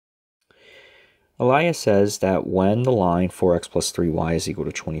Elias says that when the line 4x plus 3y is equal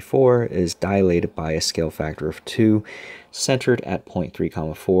to 24 is dilated by a scale factor of 2, centered at point 3,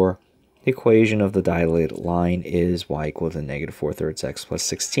 4, the equation of the dilated line is y equal to negative 4/3 x plus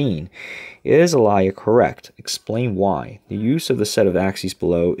 16. Is Elia correct? Explain why. The use of the set of axes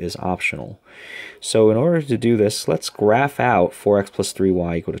below is optional. So in order to do this, let's graph out 4x plus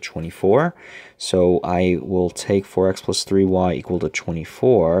 3y equal to 24. So I will take 4x plus 3y equal to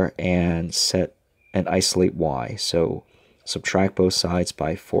 24 and isolate y. So subtract both sides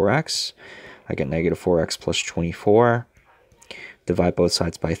by 4x. I get negative 4x plus 24. Divide both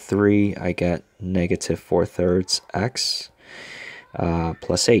sides by 3. I get negative 4/3 x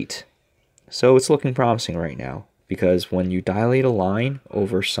plus 8. So it's looking promising right now, because when you dilate a line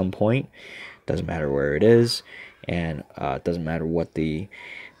over some point, doesn't matter where it is, and it doesn't matter what the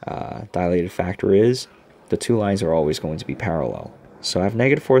dilated factor is, the two lines are always going to be parallel. So I have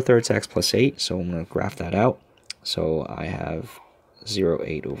negative 4/3 x plus 8, so I'm going to graph that out. So I have 0,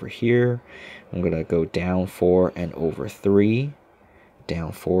 8 over here. I'm going to go down 4 and over 3,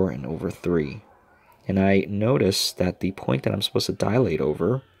 down 4 and over 3. And I notice that the point that I'm supposed to dilate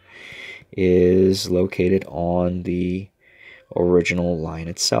over is located on the original line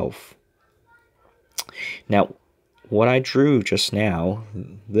itself. Now, what I drew just now,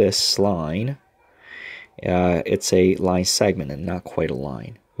 this line, it's a line segment and not quite a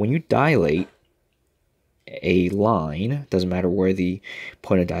line. When you dilate a line, doesn't matter where the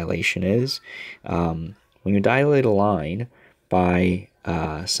point of dilation is, when you dilate a line by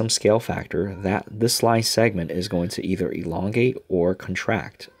some scale factor, that this line segment is going to either elongate or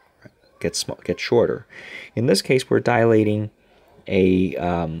contract, get shorter. In this case, we're dilating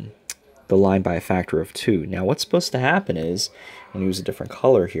the line by a factor of 2. Now, what's supposed to happen is, I'm going to use a different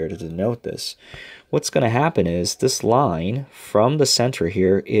color here to denote this. What's going to happen is this line from the center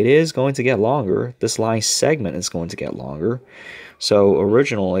here, it is going to get longer. This line segment is going to get longer. So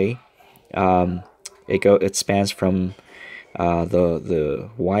originally, it spans from the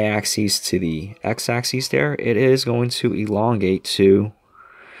y-axis to the x-axis there. It is going to elongate to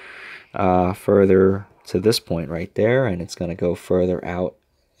further to this point right there, and it's going to go further out,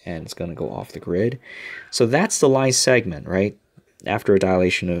 and it's going to go off the grid. So that's the line segment, right, after a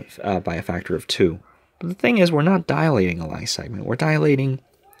dilation of by a factor of 2. But the thing is, we're not dilating a line segment. We're dilating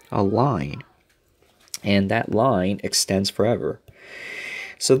a line, and that line extends forever.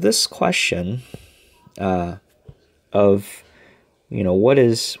 So this question of, what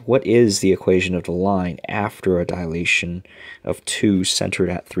is the equation of the line after a dilation of 2 centered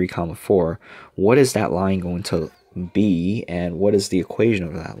at 3, 4? What is that line going to be, and what is the equation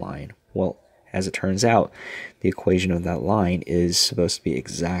of that line? Well, as it turns out, the equation of that line is supposed to be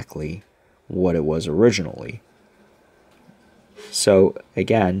exactly what it was originally. So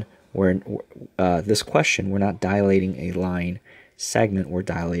again, this question, we're not dilating a line segment, we're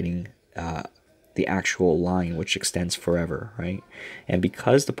dilating the actual line, which extends forever, right? And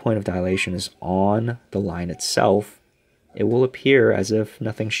because the point of dilation is on the line itself, it will appear as if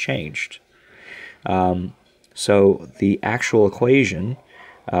nothing's changed. So the actual equation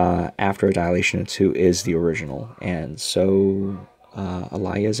after a dilation of 2 is the original, and so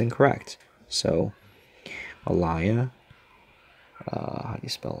Elia is incorrect. So Elia, how do you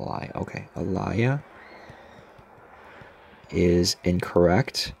spell Elia? Okay, Elia is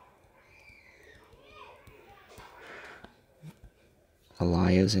incorrect.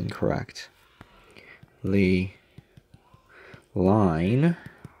 Elia is incorrect. The line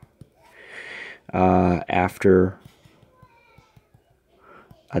after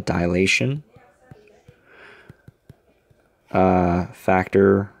a dilation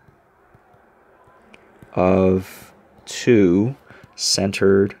factor of 2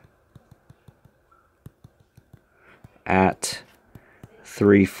 centered at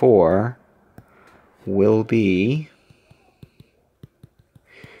 3, 4 will be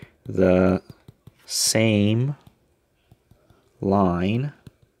the same line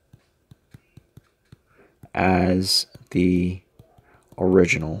as the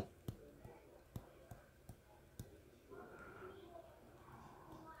original,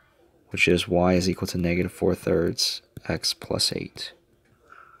 which is y is equal to negative 4/3 x plus 8.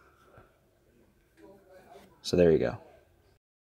 So there you go.